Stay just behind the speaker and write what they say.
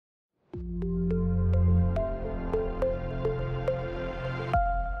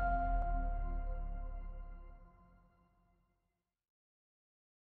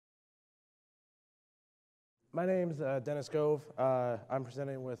My name's Dennis Gove. I'm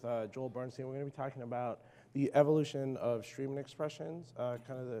presenting with Joel Bernstein. We're going to be talking about the evolution of streaming expressions,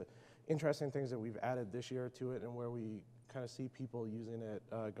 kind of the interesting things that we've added this year to it and where we kind of see people using it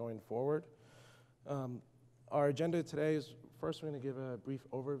going forward. Our agenda today is, first we're going to give a brief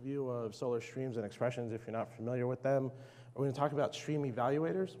overview of solar streams and expressions if you're not familiar with them. We're going to talk about stream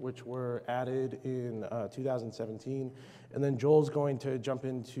evaluators, which were added in 2017. And then Joel's going to jump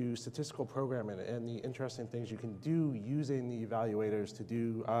into statistical programming and the interesting things you can do using the evaluators to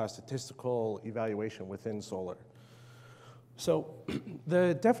do statistical evaluation within solar. So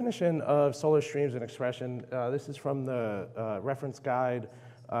the definition of solar streams and expression, this is from the reference guide.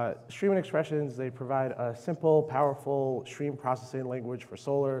 Stream and expressions, they provide a simple, powerful stream processing language for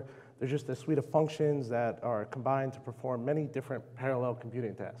solar. They're just a suite of functions that are combined to perform many different parallel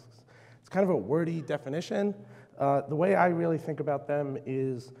computing tasks. It's kind of a wordy definition. The way I really think about them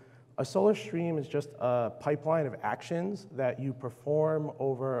is a solar stream is just a pipeline of actions that you perform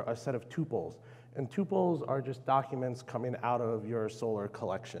over a set of tuples. And tuples are just documents coming out of your solar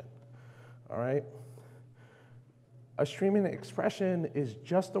collection, all right? A streaming expression is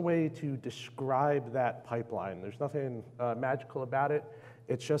just a way to describe that pipeline. There's nothing magical about it.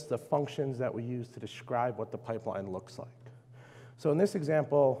 It's just the functions that we use to describe what the pipeline looks like. So in this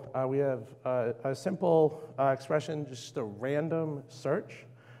example, we have a simple expression, just a random search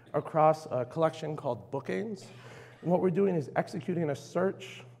across a collection called bookings. And what we're doing is executing a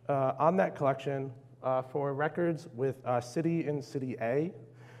search on that collection for records with city in city A.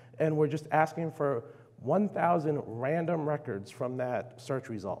 And we're just asking for 1,000 random records from that search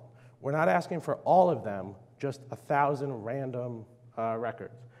result. We're not asking for all of them, just 1,000 random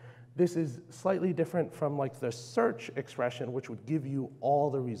records. This is slightly different from like the search expression, which would give you all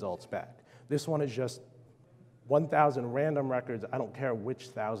the results back. This one is just 1,000 random records. I don't care which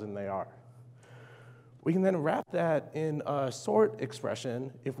 1,000 they are. We can then wrap that in a sort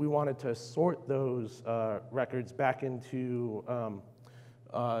expression if we wanted to sort those records back into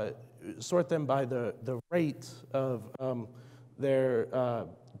sort them by the rate of their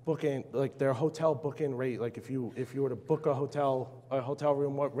booking, like their hotel booking rate. Like if you were to book a hotel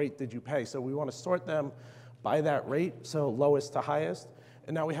room, what rate did you pay? So we want to sort them by that rate, so lowest to highest.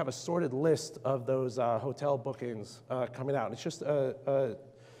 And now we have a sorted list of those hotel bookings coming out. It's just a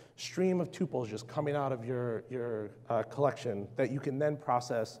stream of tuples just coming out of your collection that you can then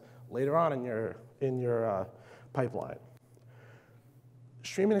process later on in your pipeline.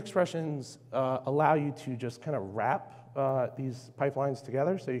 Streaming expressions allow you to just kind of wrap these pipelines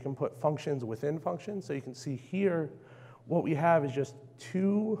together, so you can put functions within functions. So you can see here, what we have is just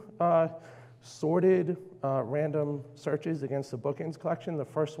two sorted random searches against the bookings collection. The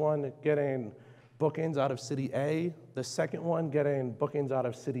first one getting bookings out of city A, the second one getting bookings out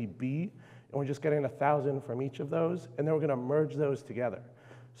of city B, and we're just getting 1,000 from each of those, and then we're gonna merge those together.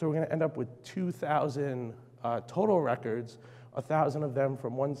 So we're gonna end up with 2,000 total records, 1,000 of them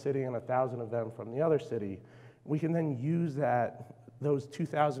from one city and 1,000 of them from the other city. We can then use those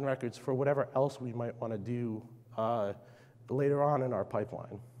 2,000 records for whatever else we might want to do later on in our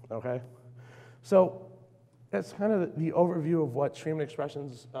pipeline, okay? So that's kind of the overview of what streaming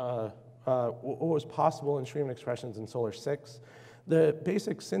expressions, what was possible in streaming expressions in Solar 6. The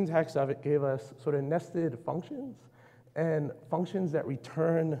basic syntax of it gave us sort of nested functions and functions that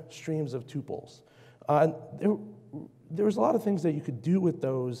return streams of tuples. There was a lot of things that you could do with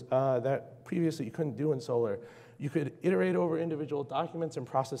those that previously you couldn't do in Solar. You could iterate over individual documents and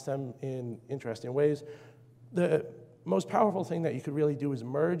process them in interesting ways. The most powerful thing that you could really do is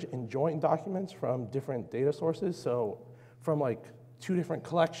merge and join documents from different data sources. So from like 2 different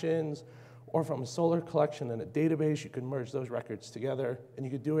collections or from a Solar collection and a database, you could merge those records together, and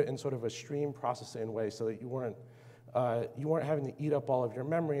you could do it in sort of a stream processing way so that you weren't having to eat up all of your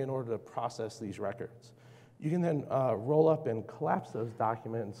memory in order to process these records. You can then roll up and collapse those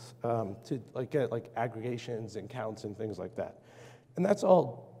documents to get aggregations and counts and things like that. And that's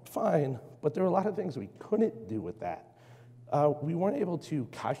all fine, but there were a lot of things we couldn't do with that. We weren't able to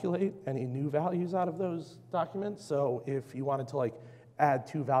calculate any new values out of those documents. So if you wanted to add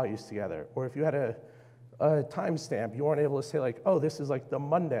 2 values together, or if you had a timestamp, you weren't able to say oh, this is the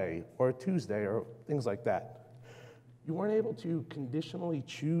Monday or Tuesday or things like that. You weren't able to conditionally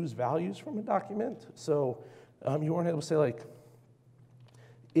choose values from a document. So you weren't able to say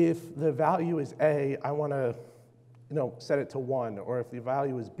if the value is A, I want to set it to 1, or if the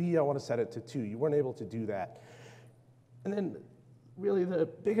value is B, I want to set it to 2. You weren't able to do that. And then really the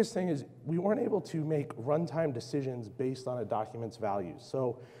biggest thing is we weren't able to make runtime decisions based on a document's values.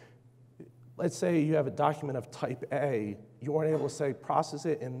 So let's say you have a document of type A, you weren't able to say process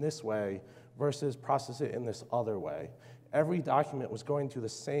it in this way, versus process it in this other way. Every document was going through the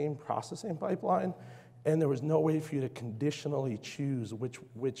same processing pipeline, and there was no way for you to conditionally choose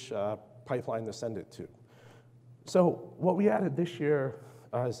which pipeline to send it to. So what we added this year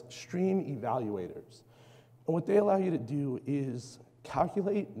is stream evaluators. And what they allow you to do is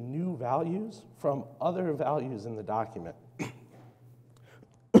calculate new values from other values in the document.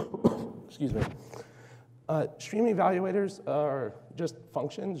 Excuse me. Stream evaluators are just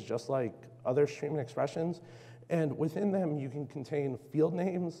functions, just like other streaming expressions. And within them, you can contain field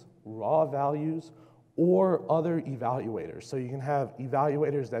names, raw values, or other evaluators. So you can have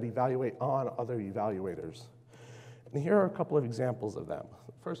evaluators that evaluate on other evaluators. And here are a couple of examples of them.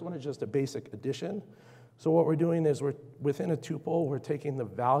 The first one is just a basic addition. So what we're doing is we're within a tuple, we're taking the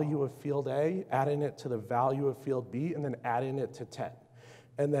value of field A, adding it to the value of field B, and then adding it to 10.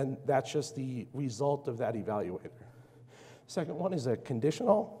 And then that's just the result of that evaluator. Second one is a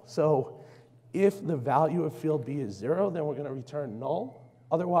conditional. So if the value of field B is 0, then we're going to return null.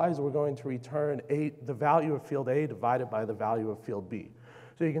 Otherwise, we're going to return the value of field A divided by the value of field B.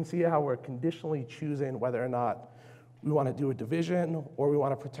 So you can see how we're conditionally choosing whether or not we want to do a division or we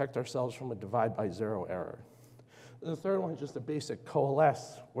want to protect ourselves from a divide by 0 error. And the third one is just a basic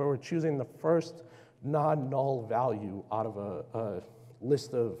coalesce, where we're choosing the first non-null value out of a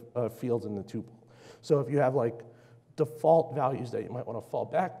list of fields in the tuple. So if you have like default values that you might want to fall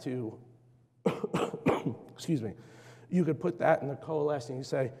back to, excuse me, you could put that in the coalesce and you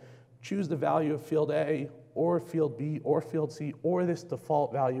say, choose the value of field A or field B or field C or this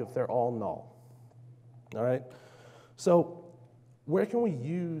default value if they're all null. All right? So where can we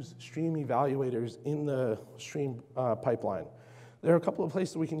use stream evaluators in the stream pipeline? There are a couple of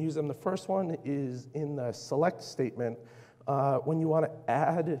places we can use them. The first one is in the select statement when you want to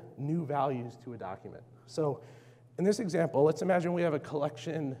add new values to a document. So in this example, let's imagine we have a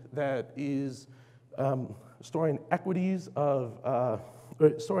collection that is storing equities,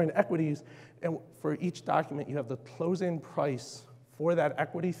 and for each document, you have the closing price for that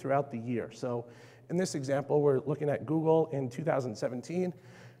equity throughout the year. So in this example, we're looking at Google in 2017,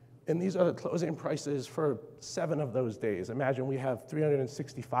 and these are the closing prices for 7 of those days. Imagine we have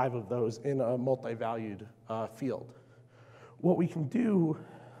 365 of those in a multi-valued field. What we can do,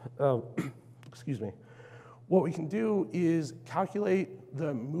 excuse me, what we can do is calculate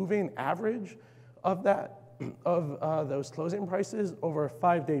the moving average of those closing prices over a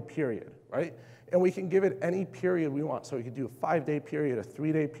 5-day period, right? And we can give it any period we want. So we could do a 5-day period, a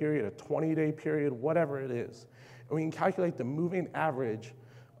 3-day period, a 20-day period, whatever it is. And we can calculate the moving average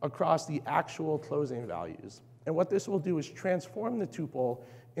across the actual closing values. And what this will do is transform the tuple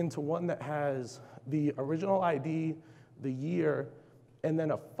into one that has the original ID, the year, and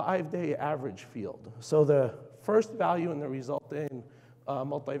then a 5-day average field. So the first value in the resulting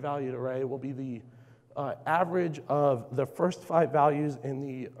multi-valued array will be the average of the first 5 values in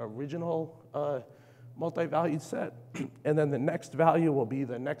the original multi-valued set, and then the next value will be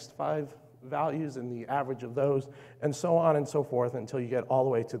the next 5 values and the average of those, and so on and so forth until you get all the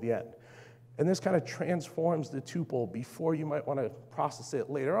way to the end. And this kind of transforms the tuple before you might want to process it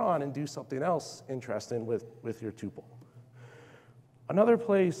later on and do something else interesting with your tuple. Another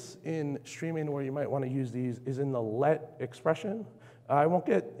place in streaming where you might want to use these is in the let expression. I won't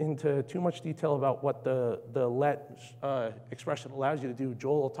get into too much detail about what the let expression allows you to do.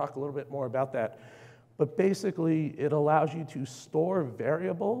 Joel will talk a little bit more about that. But basically, it allows you to store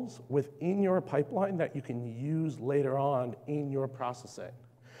variables within your pipeline that you can use later on in your processing.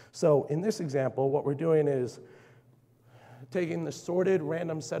 So in this example, what we're doing is taking the sorted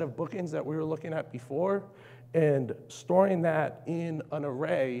random set of bookings that we were looking at before and storing that in an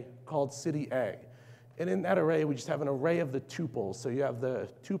array called city A. And in that array, we just have an array of the tuples. So you have the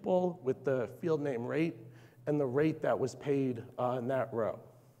tuple with the field name rate and the rate that was paid in that row,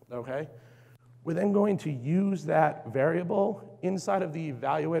 okay? We're then going to use that variable inside of the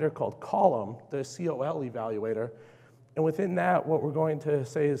evaluator called column, the COL evaluator. And within that, what we're going to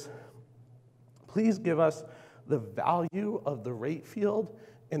say is, please give us the value of the rate field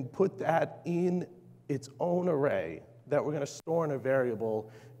and put that in its own array that we're going to store in a variable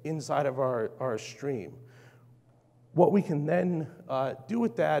inside of our stream. What we can then do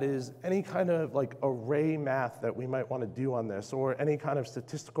with that is any kind of like array math that we might want to do on this, or any kind of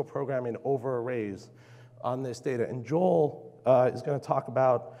statistical programming over arrays on this data. And Joel is going to talk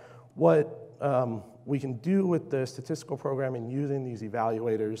about what we can do with the statistical programming using these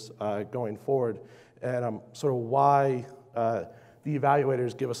evaluators going forward, and sort of why the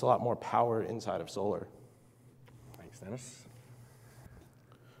evaluators give us a lot more power inside of Solar. Thanks, Dennis.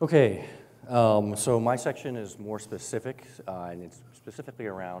 Okay, so my section is more specific, and it's specifically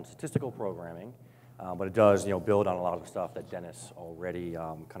around statistical programming, but it does build on a lot of the stuff that Dennis already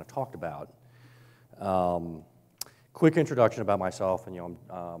kind of talked about. Quick introduction about myself, and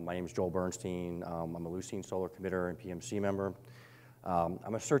my name is Joel Bernstein. I'm a Lucene Solar committer and PMC member.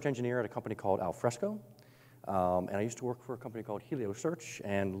 I'm a search engineer at a company called Alfresco, and I used to work for a company called Search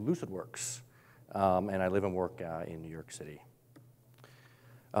and Lucidworks, and I live and work in New York City.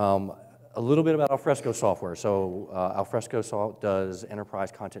 A little bit about Alfresco software. So Alfresco does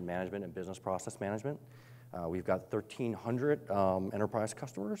enterprise content management and business process management. We've got 1,300 enterprise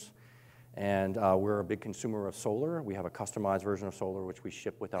customers, and we're a big consumer of solar. We have a customized version of solar which we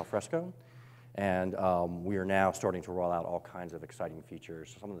ship with Alfresco, and we are now starting to roll out all kinds of exciting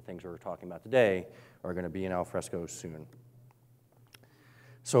features. Some of the things we're talking about today are going to be in Alfresco soon.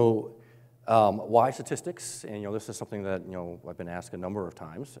 So why statistics? And this is something that I've been asked a number of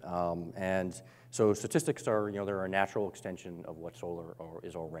times. And so statistics are they're a natural extension of what solar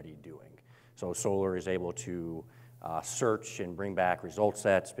is already doing. So solar is able to search and bring back result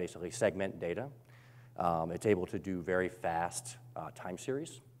sets, basically segment data. It's able to do very fast time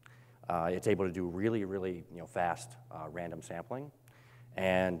series. It's able to do really fast random sampling,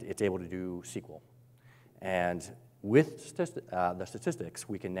 and it's able to do SQL. And with the statistics,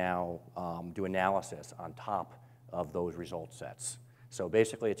 we can now do analysis on top of those result sets. So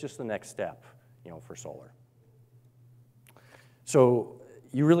basically, it's just the next step, for solar. So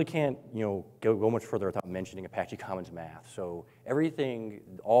you really can't, go much further without mentioning Apache Commons math. So everything,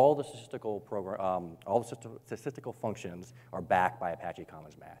 all the statistical functions are backed by Apache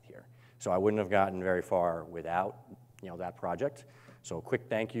Commons math here. So I wouldn't have gotten very far without, that project. So quick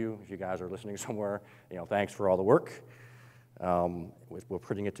thank you if you guys are listening somewhere. Thanks for all the work. We're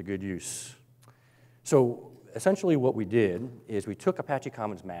putting it to good use. So essentially what we did is we took Apache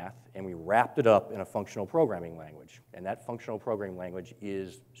Commons math and we wrapped it up in a functional programming language. And that functional programming language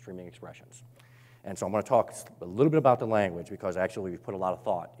is streaming expressions. And so I'm going to talk a little bit about the language because actually we've put a lot of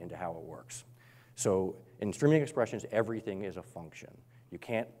thought into how it works. So in streaming expressions, everything is a function. You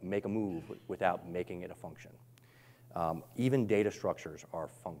can't make a move without making it a function. Even data structures are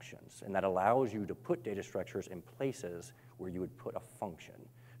functions, and that allows you to put data structures in places where you would put a function.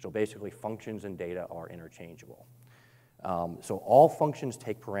 So basically, functions and data are interchangeable. So all functions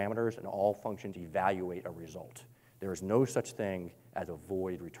take parameters, and all functions evaluate a result. There is no such thing as a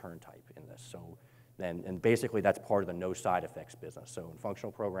void return type in this. So and basically, that's part of the no side effects business. So in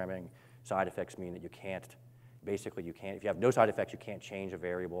functional programming, side effects mean that you can't, basically you can't, if you have no side effects, you can't change a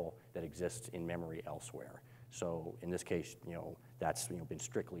variable that exists in memory elsewhere. So in this case, that's been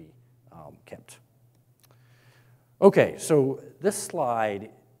strictly kept. Okay, so this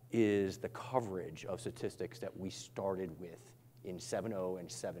slide is the coverage of statistics that we started with in 7.0 and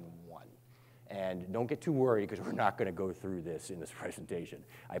 7.1. And don't get too worried because we're not going to go through this in this presentation.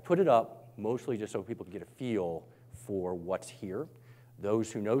 I put it up mostly just so people can get a feel for what's here.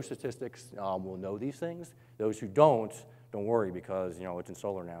 Those who know statistics will know these things. Those who don't worry because it's in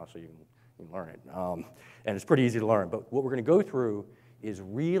solar now, so you can learn it. And it's pretty easy to learn. But what we're going to go through is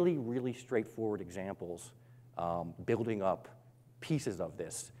really straightforward examples, building up pieces of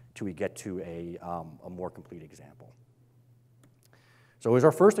this till we get to a more complete example. So as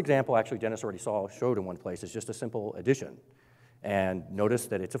our first example, actually Dennis already showed in one place, is just a simple addition. And notice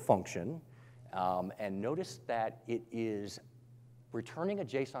that it's a function. And notice that it is returning a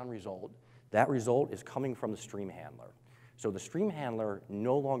JSON result. That result is coming from the stream handler. So the stream handler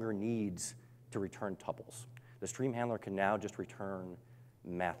no longer needs to return tuples. The stream handler can now just return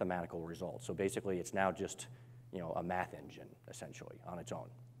mathematical results. So basically, it's now just a math engine, essentially, on its own.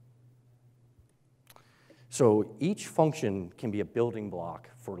 So each function can be a building block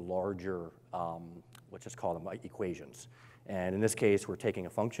for larger, let's just call them equations. And in this case, we're taking a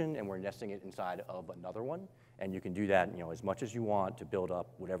function and we're nesting it inside of another one. And you can do that as much as you want to build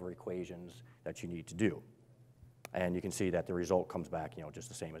up whatever equations that you need to do. And you can see that the result comes back just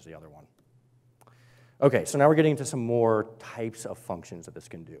the same as the other one. Okay, so now we're getting into some more types of functions that this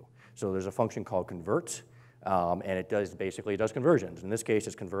can do. So there's a function called convert, and it does conversions. In this case,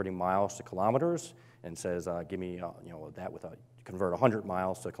 it's converting miles to kilometers, and says, give me that with convert 100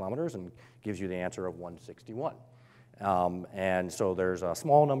 miles to kilometers, and gives you the answer of 161. And so there's a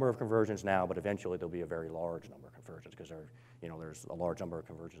small number of conversions now, but eventually there'll be a very large number of conversions because there's a large number of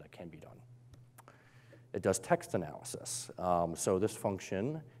conversions that can be done. It does text analysis. So this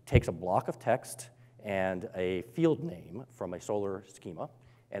function takes a block of text and a field name from a solar schema,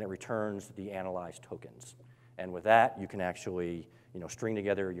 and it returns the analyzed tokens. And with that, you can actually string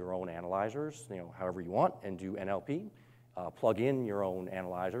together your own analyzers, however you want, and do NLP. Plug in your own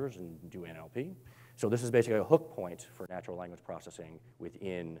analyzers and do NLP. So this is basically a hook point for natural language processing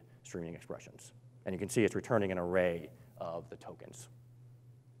within streaming expressions. And you can see it's returning an array of the tokens.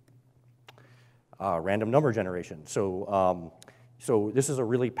 Random number generation. So this is a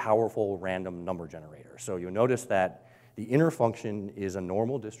really powerful random number generator. So you'll notice that the inner function is a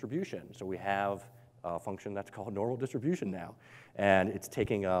normal distribution. So we have a function that's called normal distribution now. And it's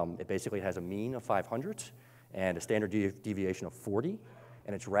taking, it basically has a mean of 500 and a standard deviation of 40.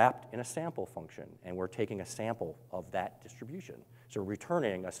 And it's wrapped in a sample function. And we're taking a sample of that distribution. So we're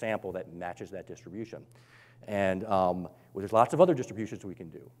returning a sample that matches that distribution. And well, there's lots of other distributions we can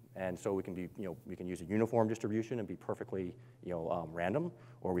do. And so we can be, we can use a uniform distribution and be perfectly, random,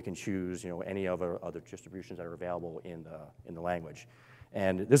 or we can choose, any other distributions that are available in the language.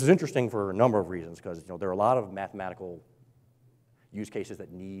 And this is interesting for a number of reasons, because there are a lot of mathematical use cases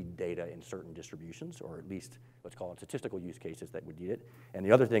that need data in certain distributions, or at least let's call it statistical use cases that would need it. And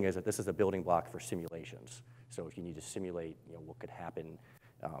the other thing is that this is a building block for simulations. So if you need to simulate, what could happen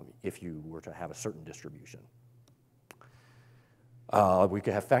if you were to have a certain distribution. We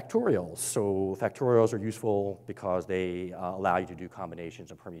could have factorials. So factorials are useful because they allow you to do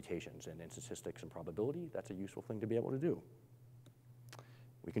combinations and permutations. And in statistics and probability, that's a useful thing to be able to do.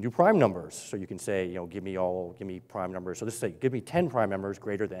 We can do prime numbers. So you can say, give me prime numbers. So this say, give me 10 prime numbers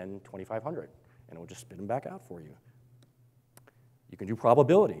greater than 2,500. And it will just spit them back out for you. You can do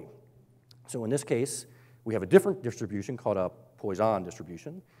probability. So in this case, we have a different distribution called a Poisson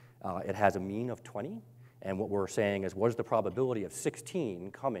distribution. It has a mean of 20. And what we're saying is, what is the probability of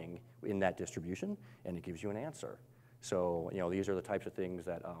 16 coming in that distribution? And it gives you an answer. So these are the types of things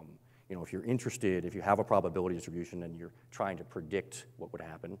that if you're interested, if you have a probability distribution and you're trying to predict what would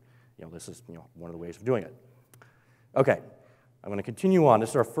happen, this is one of the ways of doing it. Okay, I'm going to continue on. This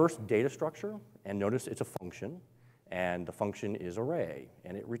is our first data structure, and notice it's a function, and the function is array,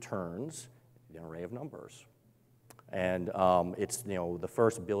 and it returns an array of numbers. And it's the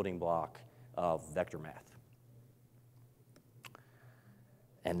first building block of vector math.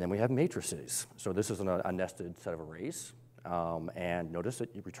 And then we have matrices. So this is a nested set of arrays. And notice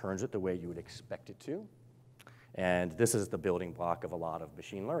that it returns it the way you would expect it to. And this is the building block of a lot of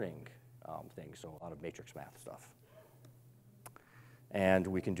machine learning things, so a lot of matrix math stuff. And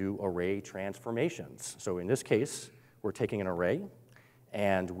we can do array transformations. So in this case, we're taking an array,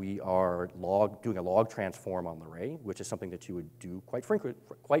 and we are doing a log transform on the array, which is something that you would do quite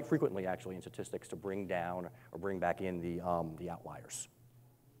frequently, actually, in statistics to bring down or bring back in the outliers.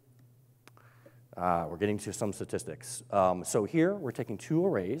 We're getting to some statistics. So here, we're taking two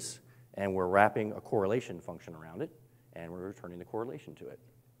arrays, and we're wrapping a correlation function around it, and we're returning the correlation to it.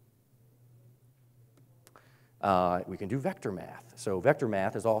 We can do vector math. So vector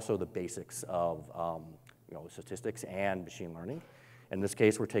math is also the basics of statistics and machine learning. In this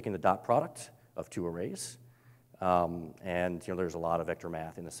case, we're taking the dot product of two arrays. And there's a lot of vector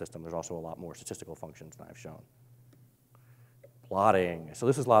math in the system. There's also a lot more statistical functions than I've shown. Plotting. So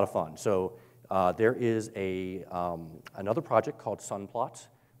this is a lot of fun. So there is another project called Sunplot,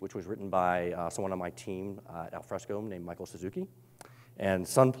 which was written by someone on my team at Alfresco named Michael Suzuki. And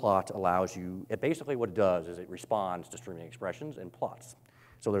Sunplot allows you, basically what it does is it responds to streaming expressions and plots.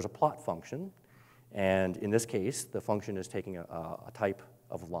 So there's a plot function. And in this case, the function is taking a type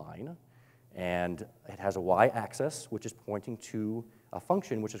of line, and it has a y-axis, which is pointing to a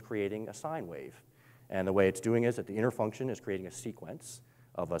function which is creating a sine wave. And the way it's doing is that the inner function is creating a sequence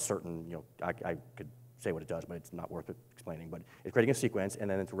of a certain, I could say what it does, but it's not worth explaining, but it's creating a sequence, and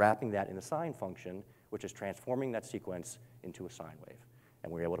then it's wrapping that in a sine function, which is transforming that sequence into a sine wave.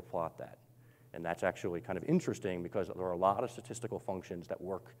 And we're able to plot that. And that's actually kind of interesting because there are a lot of statistical functions that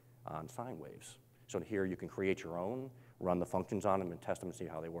work on sine waves. So here you can create your own, run the functions on them, and test them and see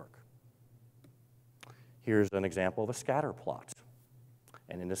how they work. Here's an example of a scatter plot.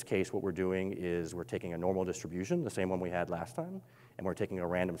 And in this case, what we're doing is we're taking a normal distribution, the same one we had last time, and we're taking a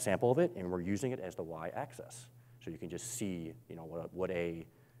random sample of it, and we're using it as the y-axis. So you can just see what a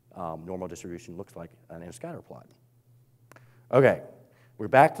normal distribution looks like in a scatter plot. Okay, we're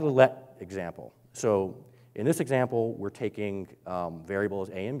back to the let example. So in this example, we're taking variables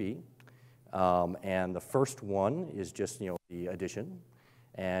a and b. And the first one is just the addition.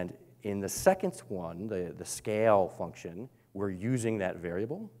 And in the second one, the scale function, we're using that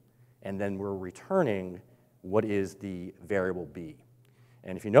variable. And then we're returning what is the variable b.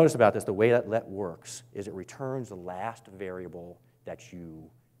 And if you notice about this, the way that let works is it returns the last variable that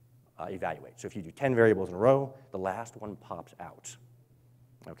you evaluate. So if you do 10 variables in a row, the last one pops out.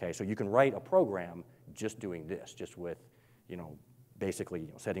 Okay, so you can write a program just doing this, just with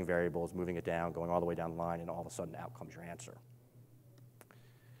basically setting variables, moving it down, going all the way down the line, and all of a sudden out comes your answer.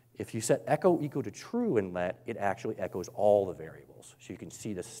 If you set echo equal to true in let, it actually echoes all the variables. So you can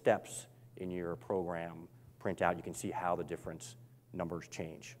see the steps in your program print out. You can see how the different numbers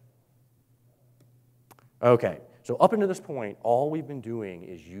change. Okay, so up until this point, all we've been doing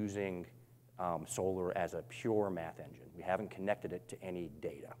is using Solr as a pure math engine. We haven't connected it to any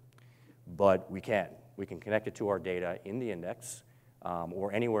data, but we can. We can connect it to our data in the index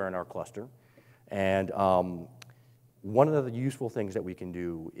or anywhere in our cluster. And one of the useful things that we can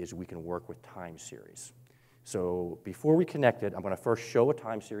do is we can work with time series. So before we connect it, I'm going to first show a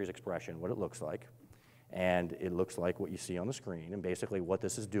time series expression, what it looks like. And it looks like what you see on the screen. And basically what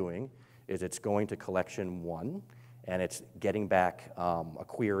this is doing is it's going to collection 1, and it's getting back a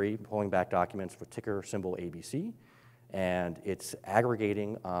query, pulling back documents for ticker symbol ABC, and it's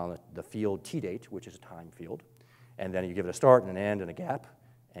aggregating the field tdate, which is a time field. And then you give it a start and an end and a gap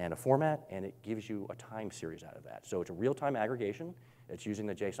and a format, and it gives you a time series out of that. So it's a real-time aggregation. It's using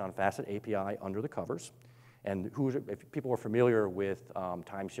the JSON Facet API under the covers. And if people are familiar with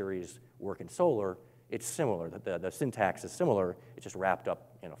time series work in Solr, it's similar. The syntax is similar. It's just wrapped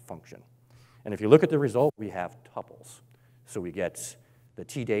up in a function. And if you look at the result, we have tuples. So we get the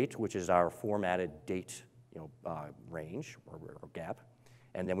tdate, which is our formatted date range or gap.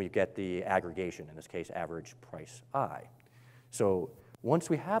 And then we get the aggregation, in this case, average price I. So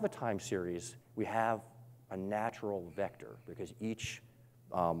once we have a time series, we have a natural vector because each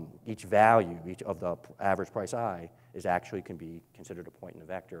value, each of the average price I, can be considered a point in a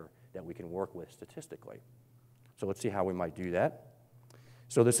vector that we can work with statistically. So let's see how we might do that.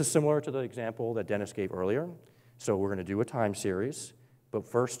 So this is similar to the example that Dennis gave earlier. So we're going to do a time series. But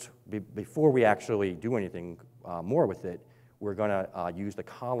first, before we actually do anything more with it, we're going to use the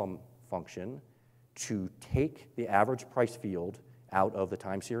column function to take the average price field out of the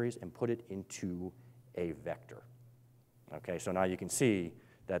time series and put it into a vector. Okay, so now you can see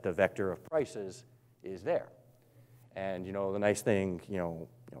that the vector of prices is there. And the nice thing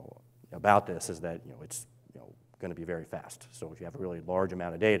about this is that it's going to be very fast. So if you have a really large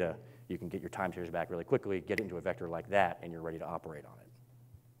amount of data, you can get your time series back really quickly, get it into a vector like that, and you're ready to operate on it.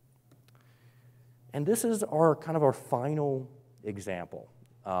 And this is kind of our final example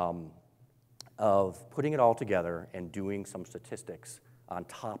of putting it all together and doing some statistics on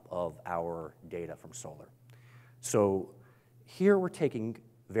top of our data from Solr. So here we're taking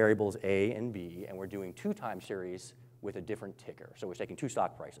variables A and B, and we're doing 2 time series with a different ticker. So we're taking 2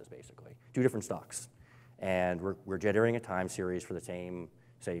 stock prices, basically, 2 different stocks. And we're generating a time series for the same,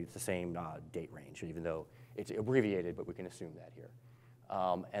 date range, even though it's abbreviated, but we can assume that here.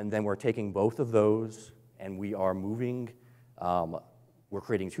 And then we're taking both of those, and we are moving, we're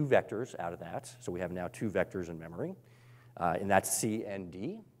creating 2 vectors out of that. So we have now 2 vectors in memory, and that's C and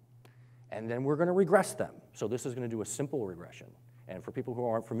D. And then we're going to regress them. So this is going to do a simple regression. And for people who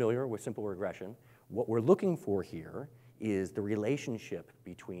aren't familiar with simple regression, what we're looking for here is the relationship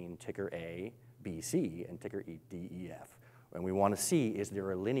between ticker A, B, C, and ticker D, E, F. And we want to see, is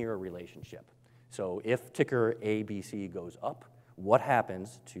there a linear relationship? So if ticker A, B, C goes up, what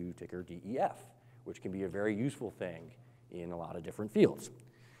happens to ticker D, E, F? Which can be a very useful thing in a lot of different fields.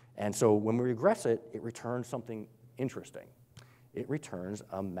 And so when we regress it, it returns something interesting. It returns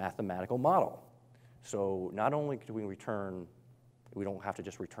a mathematical model. So not only do we don't have to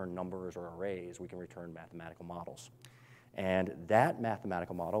just return numbers or arrays, we can return mathematical models. And that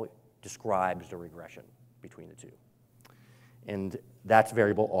mathematical model describes the regression between the 2. And that's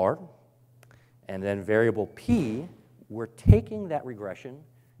variable R. And then variable P, we're taking that regression,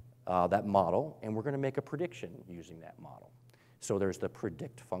 that model, and we're going to make a prediction using that model. So there's the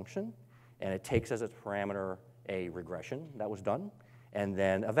predict function, and it takes as its parameter a regression that was done, and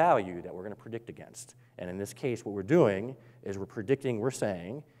then a value that we're going to predict against. And in this case, what we're doing is we're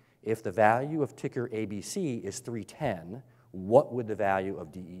saying, if the value of ticker ABC is 310, what would the value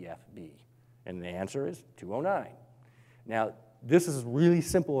of DEF be? And the answer is 209. Now, this is a really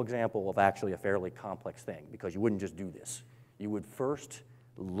simple example of actually a fairly complex thing, because you wouldn't just do this. You would first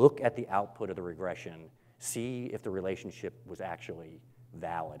look at the output of the regression, see if the relationship was actually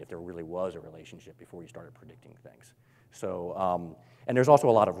valid, if there really was a relationship before you started predicting things. So, and there's also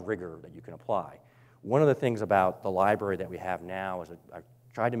a lot of rigor that you can apply. One of the things about the library that we have now is that I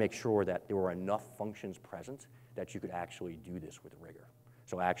tried to make sure that there were enough functions present that you could actually do this with rigor.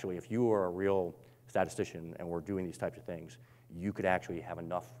 So actually, if you were a real statistician and were doing these types of things, you could actually have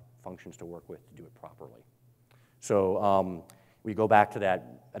enough functions to work with to do it properly. So we go back to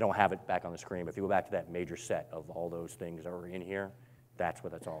that, I don't have it back on the screen, but if you go back to that major set of all those things that are in here, that's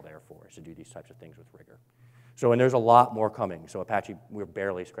what that's all there for, is to do these types of things with rigor. So, and there's a lot more coming. So Apache, we're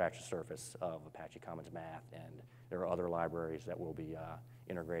barely scratched the surface of Apache Commons Math, and there are other libraries that we'll be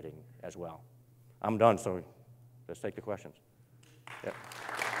integrating as well. I'm done, so let's take the questions. Yep.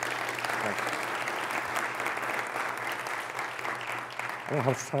 Thanks. I don't know how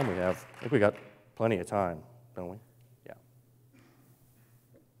much time we have. I think we got plenty of time, don't we? Yeah.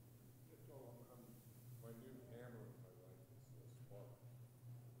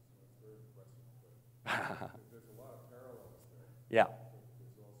 There's a lot of parallels there. Yeah.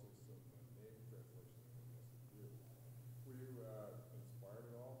 There's also some name translation that one has to do. Were you inspired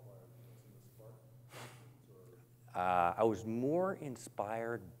at all by what's in the Spark functions, or? I was more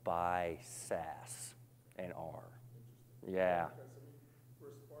inspired by SAS and R. Yeah. Because, I mean,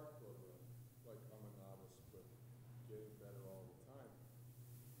 for a Spark program, like I'm a novice, but getting better all the time,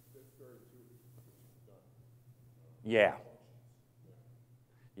 that's very intuitive what you've done. Yeah. Functions.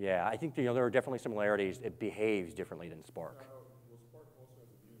 Yeah, I think there are definitely similarities. It behaves differently than Spark. Well, Spark also has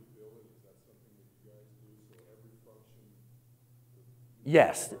immutability. Is that something that you guys do? So every function.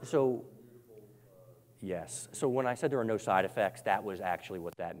 Yes. So. Yes. So when I said there are no side effects, that was actually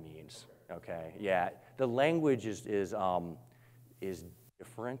what that means. Okay. Yeah. The language is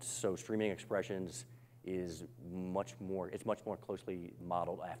different. So streaming expressions is much more. It's much more closely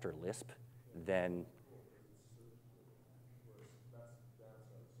modeled after Lisp than.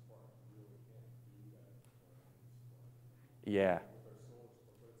 Yeah.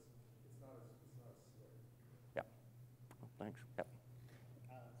 Yeah. Well, thanks. Yep.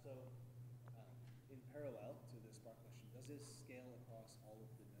 In parallel to the Spark question, does this scale across all of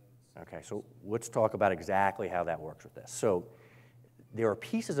the nodes? Okay, so let's talk about exactly how that works with this. So there are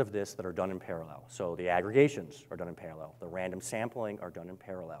pieces of this that are done in parallel. So the aggregations are done in parallel. The random sampling are done in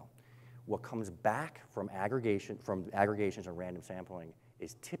parallel. What comes back from aggregations and random sampling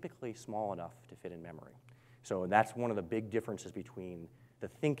is typically small enough to fit in memory. So that's one of the big differences between the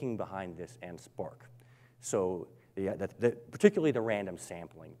thinking behind this and Spark. So particularly the random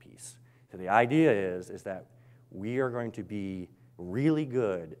sampling piece. So the idea is that we are going to be really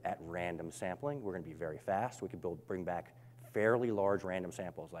good at random sampling. We're going to be very fast. We can bring back fairly large random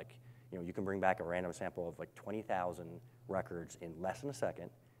samples. Like, you can bring back a random sample of like 20,000 records in less than a second,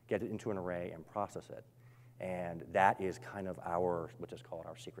 get it into an array, and process it. And that is kind of what's just called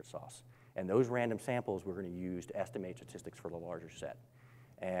our secret sauce. And those random samples we're going to use to estimate statistics for the larger set.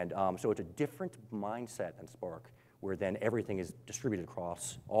 And so it's a different mindset than Spark, where then everything is distributed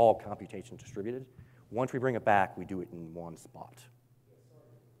across, all computations distributed. Once we bring it back, we do it in one spot.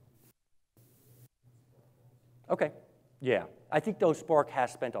 Okay, yeah. I think though Spark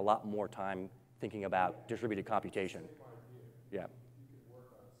has spent a lot more time thinking about distributed computation. Yeah.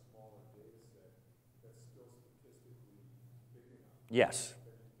 Yes.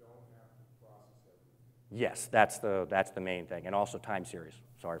 Yes, that's the main thing, and also time series.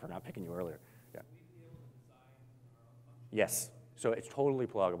 Sorry for not picking you earlier. Yeah. Yes, so it's totally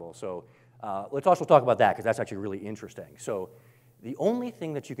pluggable. So let's also talk about that, because that's actually really interesting. So the only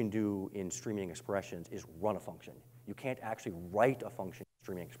thing that you can do in streaming expressions is run a function. You can't actually write a function in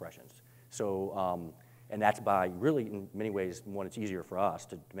streaming expressions. So, and that's by really, in many ways, one, it's easier for us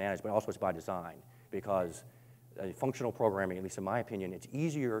to manage, but also it's by design, because functional programming, at least in my opinion, it's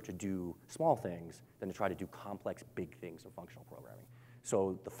easier to do small things than to try to do complex big things in functional programming.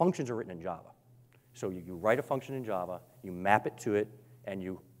 So the functions are written in Java. So you write a function in Java, you map it to it, and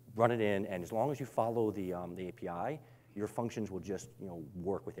you run it in, and as long as you follow the API, your functions will just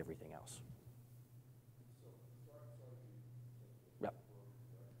work with everything else. Yep.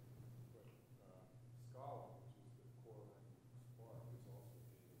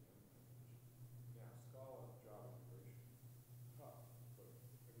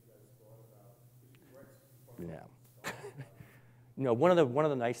 Yeah. One of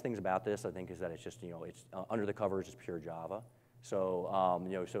the nice things about this, I think, is that it's just it's under the covers, it's pure Java. So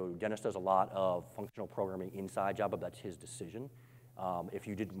so Dennis does a lot of functional programming inside Java. But that's his decision. If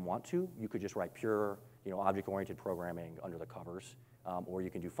you didn't want to, you could just write pure object-oriented programming under the covers, or you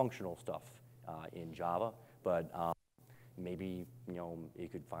can do functional stuff in Java. But maybe you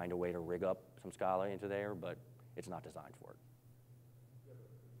could find a way to rig up some Scala into there, but it's not designed for it.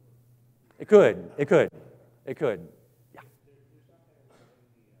 It could. It could. It could. Yeah.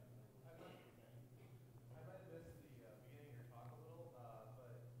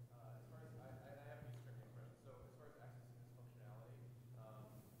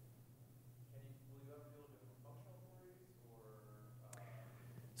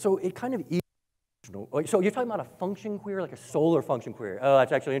 So it kind of is. So you're talking about a function query, like a Solr function query. Oh,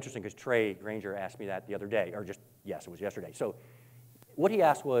 that's actually interesting, because Trey Granger asked me that the other day, or just, yes, it was yesterday. So what he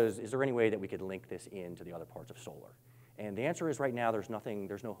asked was, is there any way that we could link this into the other parts of solar? And the answer is right now there's no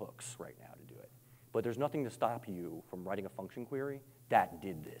hooks right now to do it. But there's nothing to stop you from writing a function query that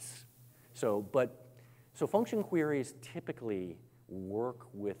did this. So function queries typically work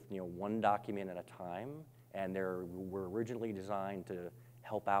with one document at a time, and were originally designed to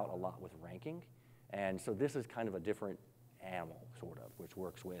help out a lot with ranking. And so this is kind of a different animal, sort of, which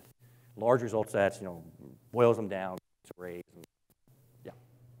works with large result sets, boils them down, arrays, and yeah.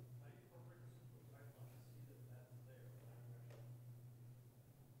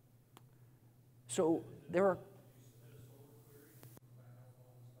 So there are.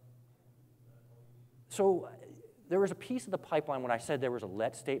 So there was a piece of the pipeline when I said there was a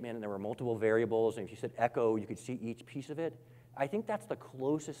let statement and there were multiple variables, and if you said echo, you could see each piece of it. I think that's the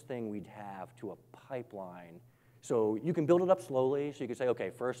closest thing we'd have to a pipeline. So you can build it up slowly. So you could say, OK,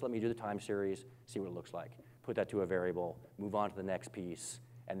 first let me do the time series, see what it looks like. Put that to a variable, move on to the next piece.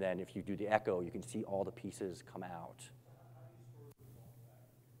 And then if you do the echo, you can see all the pieces come out.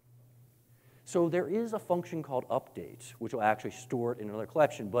 So there is a function called update, which will actually store it in another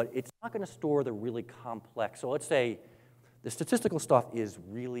collection, but it's not going to store the really complex. So let's say the statistical stuff is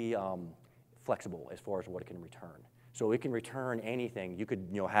really flexible as far as what it can return. So it can return anything. You could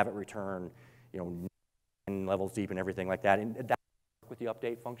have it return 9 levels deep and everything like that, and that works with the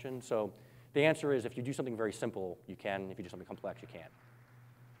update function. So the answer is if you do something very simple, you can. If you do something complex, you can't.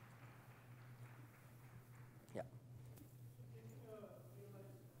 Yeah.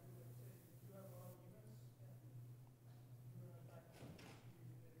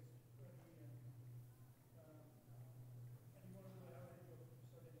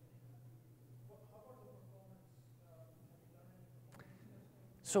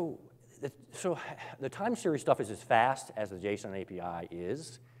 So the time series stuff is as fast as the JSON API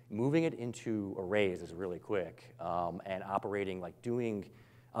is. Moving it into arrays is really quick, and doing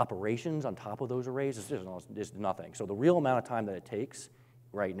operations on top of those arrays is nothing. So the real amount of time that it takes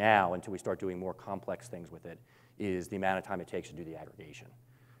right now until we start doing more complex things with it is the amount of time it takes to do the aggregation.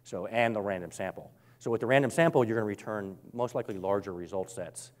 So, and the random sample. So with the random sample, you're going to return most likely larger result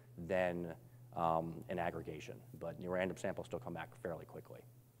sets than an aggregation, but your random samples still come back fairly quickly.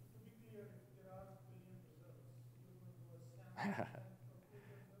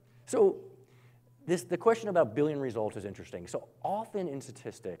 So the question about billion results is interesting. So often in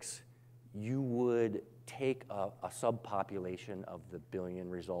statistics, you would take a subpopulation of the billion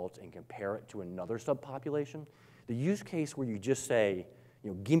results and compare it to another subpopulation. The use case where you just say,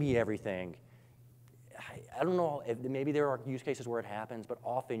 give me everything, I don't know, maybe there are use cases where it happens, but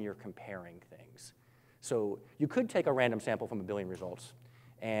often you're comparing things. So you could take a random sample from a billion results,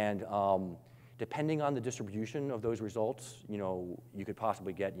 and depending on the distribution of those results, you could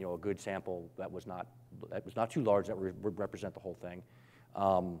possibly get a good sample that was not too large that would represent the whole thing.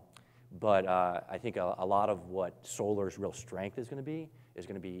 But I think a lot of what Solar's real strength is going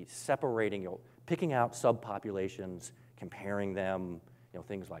to be separating, picking out subpopulations, comparing them,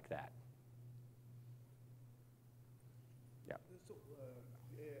 things like that. Yeah. So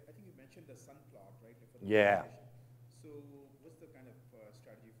I think you mentioned the sun plot, right? For the Yeah. So what's the kind of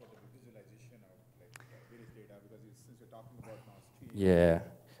strategy for the visualization of various data? Because since you're talking about now streams, Yeah.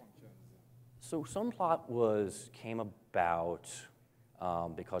 functions. So sunplot came about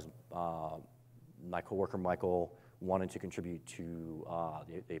because my coworker Michael wanted to contribute to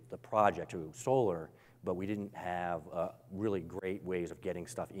the project, to Solar, but we didn't have really great ways of getting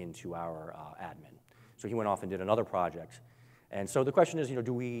stuff into our admin. So he went off and did another project. And so the question is,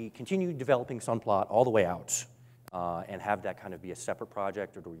 do we continue developing sunplot all the way out and have that kind of be a separate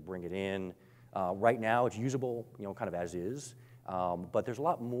project, or do we bring it in? Right now, it's usable, kind of as is, but there's a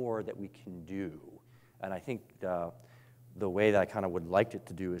lot more that we can do. And I think the way that I kind of would like it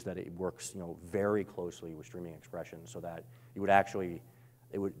to do is that it works, very closely with streaming expressions, so that you would actually,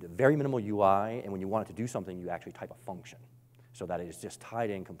 very minimal UI, and when you want it to do something, you actually type a function, so that it is just tied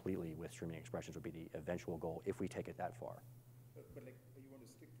in completely with streaming expressions would be the eventual goal if we take it that far. But you want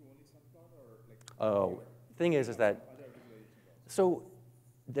to stick to only sunplot, or Oh, thing is that, so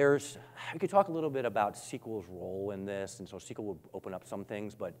we could talk a little bit about SQL's role in this, and so SQL will open up some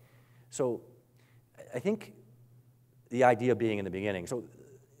things, but so I think the idea being in the beginning, so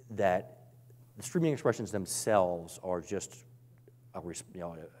that the streaming expressions themselves are just a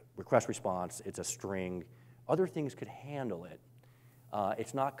request response, it's a string. Other things could handle it.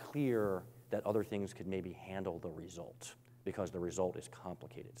 It's not clear that other things could maybe handle the result, because the result is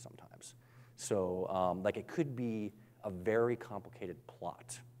complicated sometimes. So it could be a very complicated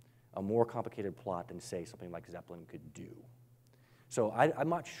plot, a more complicated plot than, say, something like Zeppelin could do. So I'm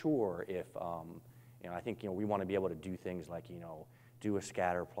not sure if, I think, we want to be able to do things like, do a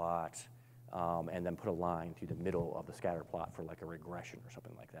scatter plot, and then put a line through the middle of the scatter plot for like a regression or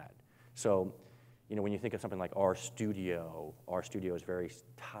something like that. So, you know, when you think of something like RStudio is very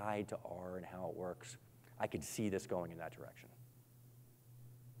tied to R and how it works. I could see this going in that direction.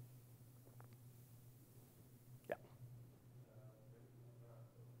 Yeah.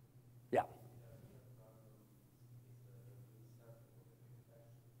 Yeah.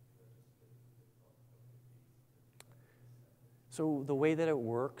 So the way that it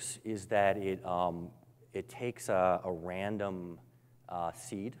works is that it takes a random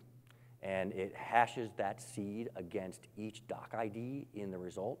seed, and it hashes that seed against each doc ID in the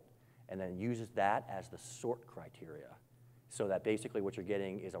result, and then uses that as the sort criteria. So that basically what you're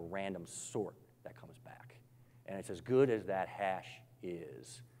getting is a random sort that comes back. And it's as good as that hash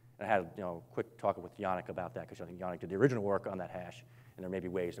is. And I had a quick talk with Yannick about that, because I think Yannick did the original work on that hash, and there may be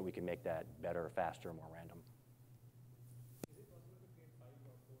ways that we can make that better, faster, more random.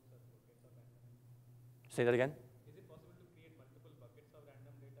 Say that again? Is it possible to create multiple buckets of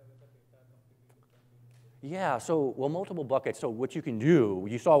random data with the data completely differently? Yeah, so, well, multiple buckets. So what you can do,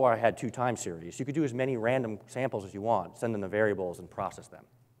 you saw where I had 2 time series. You could do as many random samples as you want, send them the variables, and process them.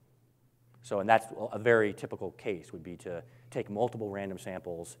 So, and that's a very typical case, would be to take multiple random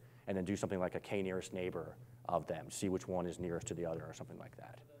samples and then do something like a k-nearest neighbor of them, see which one is nearest to the other or something like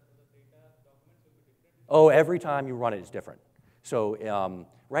that. So the data documents will be different? Oh, every time you run it, it's different. So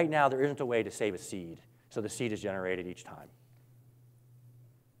right now, there isn't a way to save a seed. So the seed is generated each time.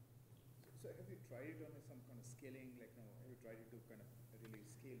 So have you tried it on some kind of scaling, like have you tried it to kind of really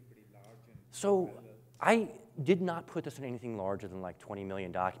scale pretty large and So parallel? I did not put this in anything larger than like 20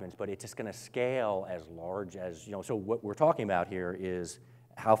 million documents, but it's just going to scale as large as, so what we're talking about here is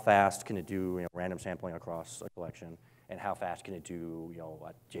how fast can it do random sampling across a collection, and how fast can it do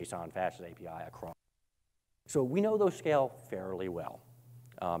a JSON fastest API across. So we know those scale fairly well.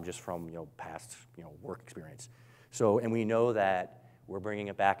 Just from past work experience. So, and we know that we're bringing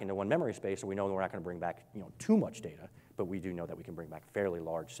it back into one memory space, so we know that we're not going to bring back too much data, but we do know that we can bring back fairly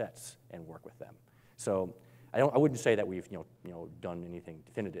large sets and work with them. So I wouldn't say that we've done anything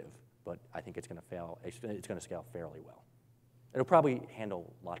definitive, but I think it's going to fail. It's going to scale fairly well. It'll probably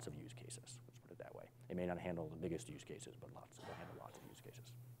handle lots of use cases. Let's put it that way. It may not handle the biggest use cases, but it'll handle lots of use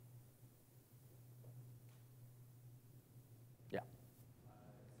cases. Yeah.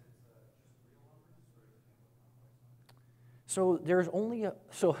 So there's only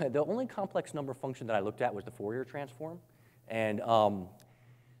the only complex number function that I looked at was the Fourier transform, and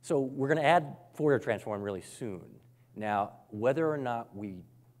so we're going to add Fourier transform really soon. Now, whether or not we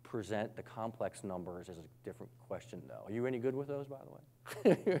present the complex numbers is a different question, though. Are you any good with those, by the way?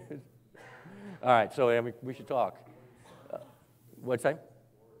 All right, so we should talk. What's that?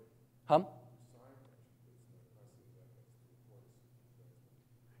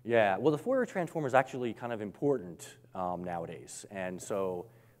 Yeah, well, the Fourier transform is actually kind of important nowadays, and so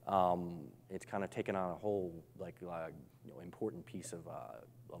it's kind of taken on a whole important piece of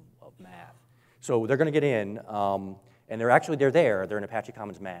math. So they're going to get in, and they're there. They're in Apache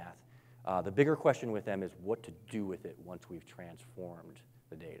Commons Math. The bigger question with them is what to do with it once we've transformed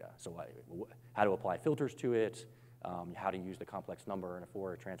the data. So how to apply filters to it, how to use the complex number in a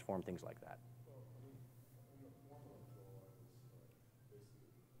Fourier transform, things like that.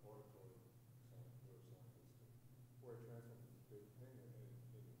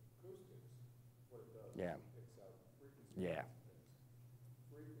 Yeah. Yeah.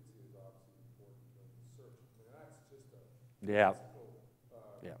 Frequency is obviously important when you search. I mean, that's just a Yeah.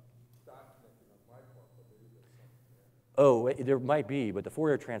 Yeah. dot connecting on my part, but maybe there's something there. Oh, there might be, but the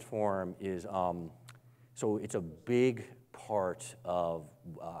Fourier transform is, so it's a big part of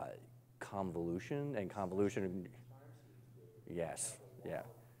convolution, and convolution, yes, yeah.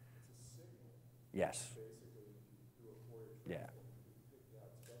 Yes. Yeah.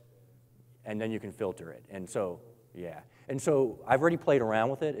 And then you can filter it. And so, yeah. And so I've already played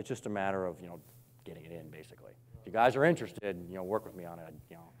around with it. It's just a matter of, getting it in, basically. If you guys are interested, work with me on it.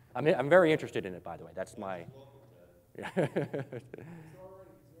 I'm very interested in it, by the way. That's my.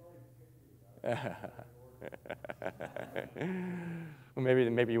 Well,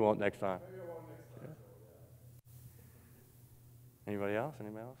 maybe you won't next time. Maybe I won't next time. Yeah. Anybody else?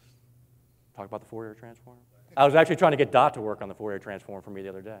 Anybody else? Talk about the Fourier transform? I was actually trying to get Dot to work on the Fourier transform for me the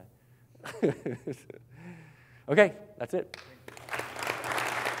other day. Okay, that's it.